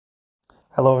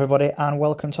Hello everybody and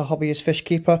welcome to Hobbyist Fish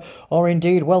Keeper, or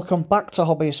indeed welcome back to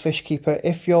Hobbyist Fish Keeper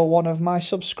if you're one of my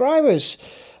subscribers.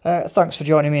 Thanks for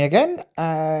joining me again.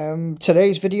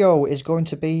 Today's video is going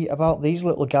to be about these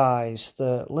little guys,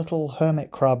 the little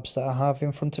hermit crabs that I have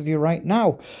in front of you right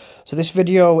now. So this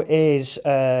video is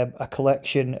a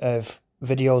collection of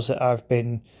videos that I've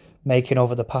been making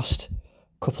over the past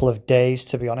couple of days,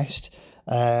 to be honest.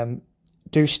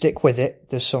 Do stick with it.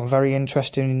 There's some very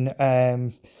interesting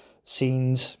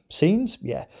scenes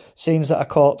that I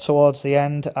caught towards the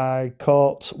end. I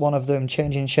caught one of them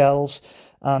changing shells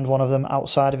and one of them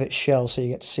outside of its shell, so you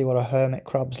get to see what a hermit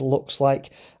crab looks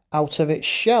like out of its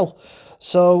shell.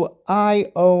 So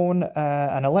I own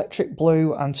an electric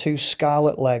blue and two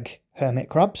scarlet leg hermit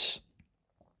crabs.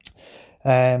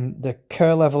 The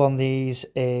cur level on these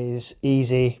is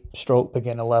easy stroke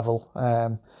beginner level.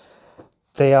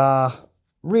 They are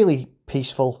really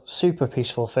peaceful, super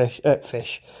peaceful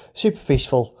super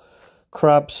peaceful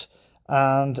crabs,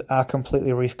 and are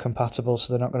completely reef compatible,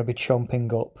 so they're not going to be chomping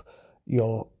up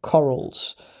your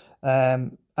corals.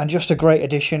 And just a great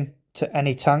addition to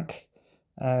any tank.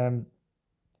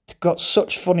 Got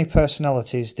such funny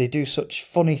personalities. They do such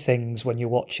funny things when you're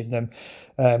watching them.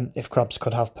 If crabs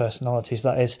could have personalities,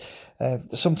 that is.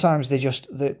 Sometimes they're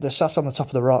sat on the top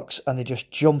of the rocks and they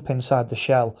just jump inside the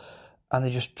shell and they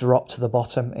just drop to the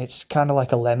bottom. It's kind of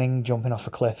like a lemming jumping off a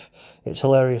cliff. It's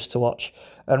hilarious to watch.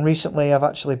 And recently I've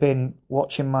actually been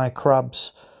watching my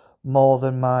crabs more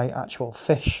than my actual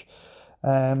fish.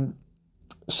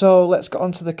 So let's get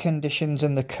on to the conditions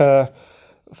in the cur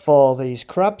for these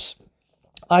crabs.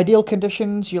 Ideal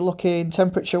conditions, you're looking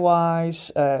temperature-wise,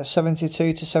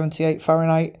 72 to 78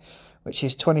 Fahrenheit, which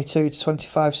is 22 to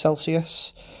 25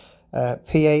 Celsius.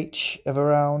 pH of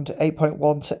around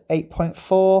 8.1 to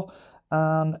 8.4.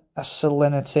 And a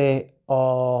salinity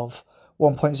of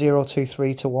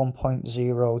 1.023 to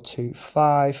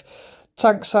 1.025.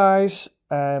 Tank size,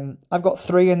 I've got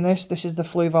 3 in this. This is the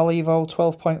Fluval Evo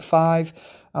 12.5.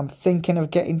 I'm thinking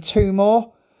of getting 2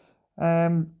 more.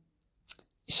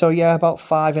 So yeah, about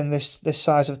 5 in this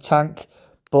size of tank.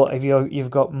 But if you've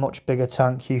got much bigger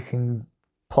tank, you can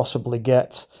possibly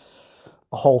get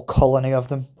a whole colony of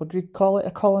them. Would we call it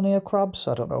a colony of crabs?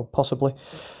 I don't know, possibly.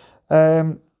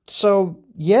 So,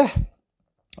 yeah,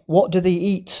 what do they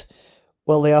eat?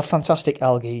 Well, they are fantastic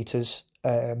algae eaters.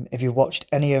 If you've watched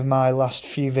any of my last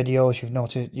few videos,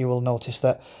 you will notice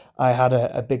that I had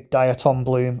a big diatom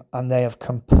bloom, and they have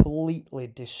completely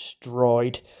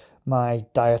destroyed my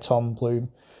diatom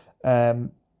bloom.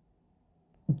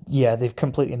 Yeah, they've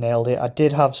completely nailed it. I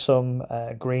did have some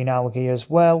green algae as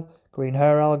well, green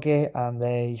hair algae, and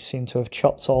they seem to have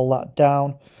chopped all that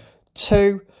down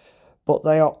too. But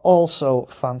they are also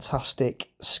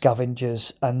fantastic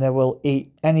scavengers, and they will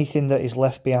eat anything that is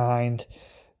left behind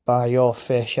by your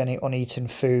fish, any uneaten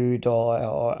food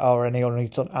or any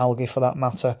uneaten algae for that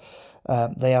matter.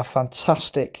 They are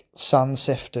fantastic sand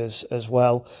sifters as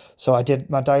well. So my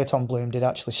diatom bloom did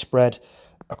actually spread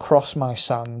across my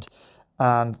sand,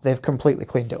 and they've completely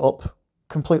cleaned it up.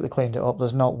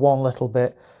 There's not one little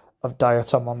bit of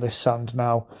diatom on this sand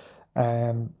now.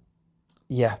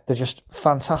 Yeah, they're just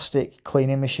fantastic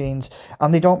cleaning machines,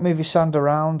 and they don't move your sand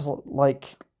around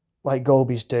like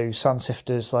gobies do. Sand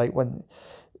sifters, like when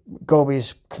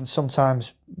gobies can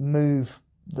sometimes move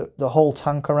the whole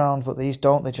tank around, but these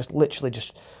don't. They just literally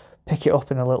just pick it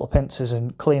up in the little pincers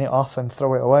and clean it off and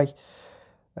throw it away.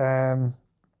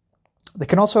 They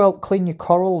can also help clean your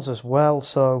corals as well,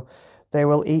 so they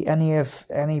will eat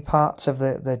any parts of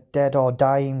the dead or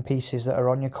dying pieces that are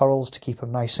on your corals to keep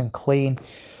them nice and clean,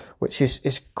 which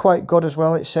is quite good as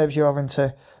well. It saves you having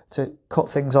to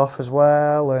cut things off as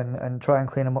well and try and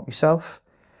clean them up yourself.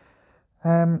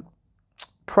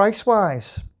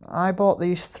 Price-wise, I bought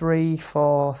these 3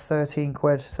 for 13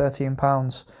 quid,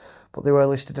 £13, but they were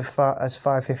listed as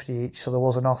 £5.50 each, so there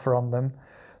was an offer on them.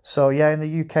 So yeah, in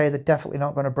the UK, they're definitely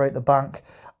not going to break the bank.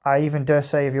 I even dare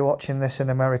say if you're watching this in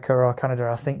America or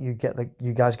Canada, I think you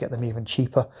guys get them even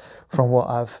cheaper from what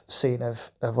I've seen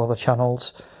of other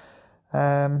channels.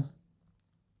 What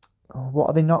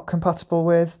are they not compatible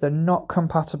with? They're not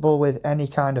compatible with any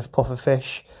kind of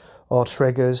pufferfish or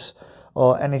triggers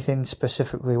or anything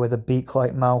specifically with a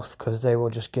beak-like mouth, because they will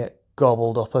just get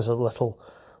gobbled up as a little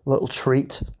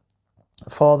treat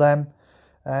for them.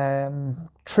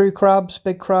 True crabs,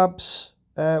 big crabs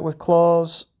with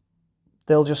claws,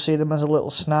 they'll just see them as a little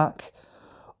snack.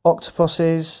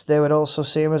 Octopuses, they would also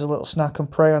see them as a little snack and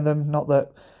prey on them. Not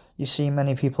that you see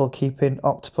many people keeping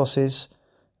octopuses.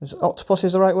 Is octopus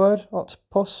the right word?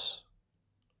 Octopus?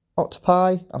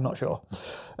 Octopi? I'm not sure.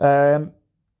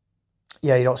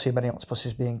 Yeah, you don't see many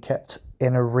octopuses being kept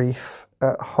in a reef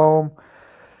at home.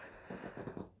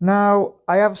 Now,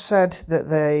 I have said that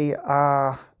they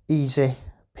are easy,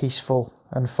 peaceful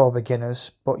and for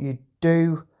beginners, but you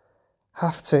do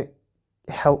have to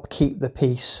help keep the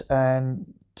peace,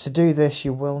 and to do this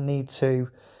you will need to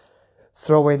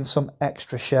throw in some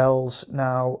extra shells.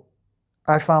 Now,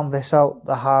 I found this out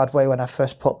the hard way when I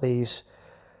first put these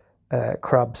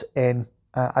crabs in.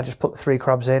 I just put the 3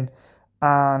 crabs in,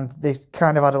 and they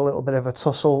kind of had a little bit of a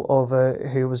tussle over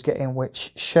who was getting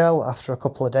which shell after a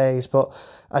couple of days. But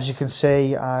as you can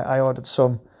see, I ordered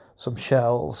some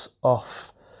shells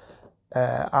off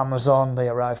Amazon. They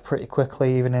arrived pretty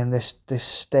quickly, even in this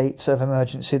state of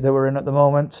emergency that we're in at the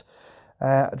moment.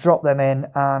 Drop them in,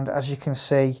 and as you can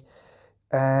see,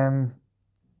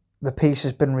 the piece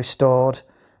has been restored,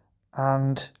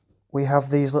 and we have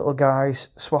these little guys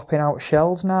swapping out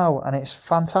shells now, and it's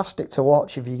fantastic to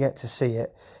watch if you get to see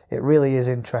it. It really is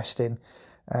interesting.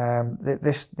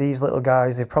 These little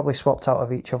guys, they've probably swapped out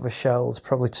of each other's shells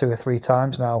probably 2 or 3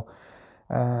 times now,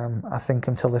 I think,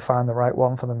 until they find the right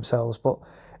one for themselves. But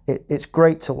it's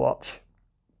great to watch.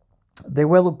 They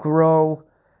will grow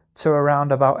to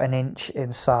around about an inch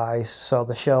in size, so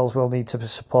the shells will need to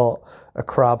support a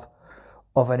crab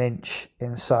of an inch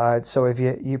inside. So if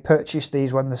you purchase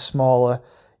these when they're smaller,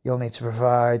 you'll need to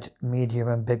provide medium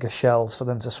and bigger shells for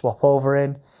them to swap over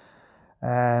in.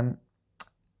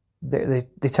 They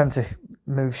tend to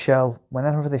move shell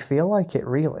whenever they feel like it,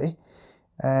 really.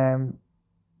 They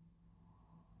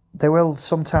will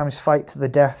sometimes fight to the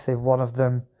death if one of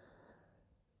them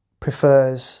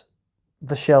prefers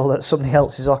the shell that somebody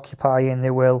else is occupying. They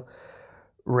will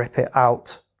rip it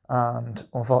out and,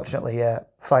 unfortunately,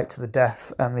 fight to the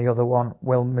death, and the other one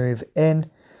will move in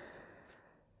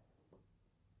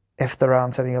if there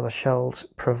aren't any other shells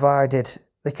provided.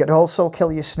 They could also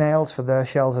kill your snails for their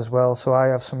shells as well. So I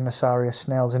have some Nasarius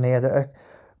snails in here that are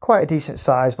quite a decent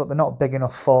size, but they're not big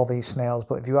enough for these snails.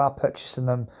 But if you are purchasing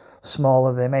them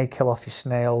smaller, they may kill off your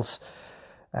snails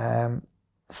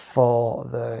for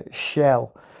the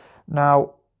shell.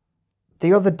 Now,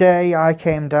 the other day I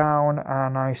came down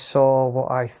and I saw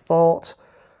what I thought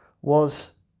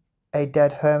was a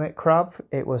dead hermit crab.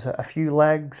 It was a few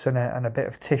legs and a bit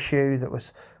of tissue that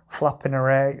was flapping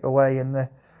away in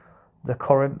the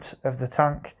current of the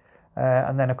tank,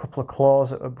 and then a couple of claws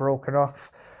that were broken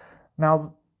off.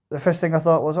 Now, the first thing I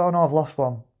thought was, oh no, I've lost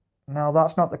one. Now,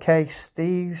 that's not the case.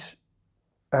 These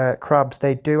crabs,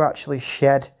 they do actually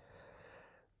shed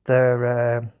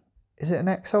their, is it an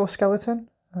exoskeleton?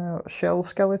 Shell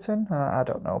skeleton? I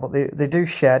don't know, but they do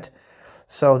shed.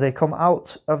 So they come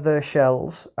out of their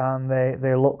shells and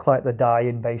they look like they're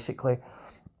dying, basically.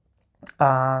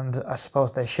 And I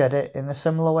suppose they shed it in a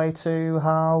similar way to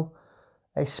how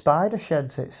a spider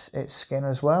sheds its skin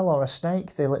as well, or a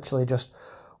snake. They literally just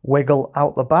wiggle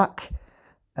out the back,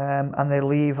 and they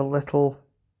leave a little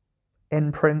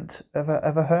imprint of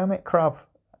a hermit crab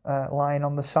lying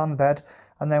on the sandbed,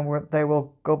 and then they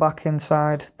will go back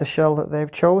inside the shell that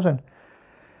they've chosen.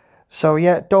 So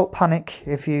yeah, don't panic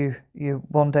if you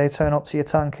one day turn up to your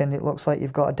tank and it looks like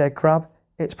you've got a dead crab.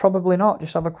 It's probably not.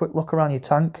 Just have a quick look around your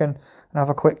tank and have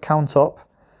a quick count up,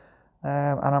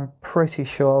 and I'm pretty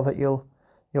sure that you'll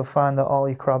find that all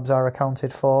your crabs are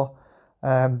accounted for.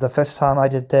 The first time I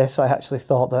did this, I actually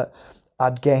thought that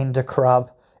I'd gained a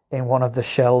crab in one of the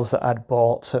shells that I'd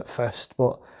bought at first,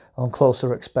 but on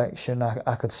closer inspection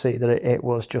I could see that it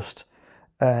was just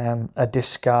a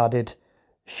discarded,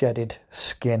 shedded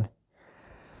skin.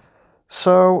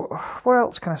 So what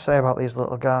else can I say about these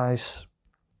little guys?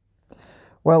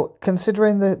 Well,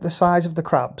 considering the size of the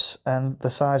crabs and the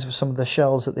size of some of the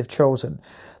shells that they've chosen,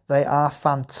 they are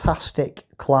fantastic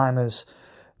climbers.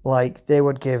 Like, they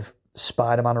would give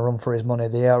Spider-Man a run for his money.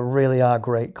 They really are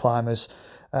great climbers.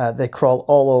 They crawl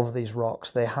all over these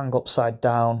rocks. They hang upside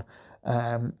down,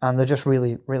 and they're just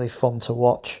really, really fun to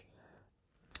watch.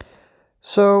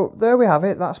 So there we have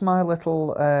it. That's my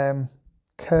little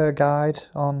care guide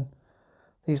on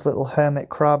these little hermit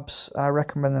crabs. I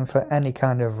recommend them for any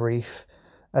kind of reef,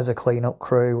 as a clean-up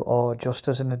crew, or just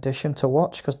as an addition to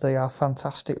watch, because they are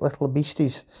fantastic little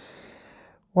beasties.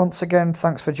 Once again,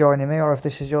 thanks for joining me, or if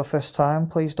this is your first time,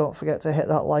 please don't forget to hit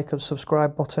that like and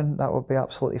subscribe button. That would be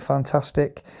absolutely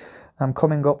fantastic. I'm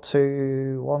coming up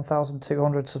to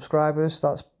 1,200 subscribers.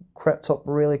 That's crept up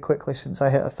really quickly since I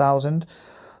hit 1,000.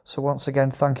 So once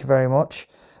again, thank you very much.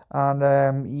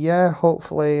 And yeah,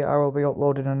 hopefully I will be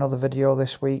uploading another video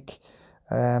this week,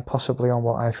 possibly on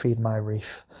what I feed my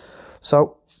reef.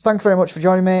 So thank you very much for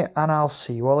joining me, and I'll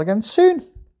see you all again soon.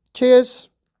 Cheers!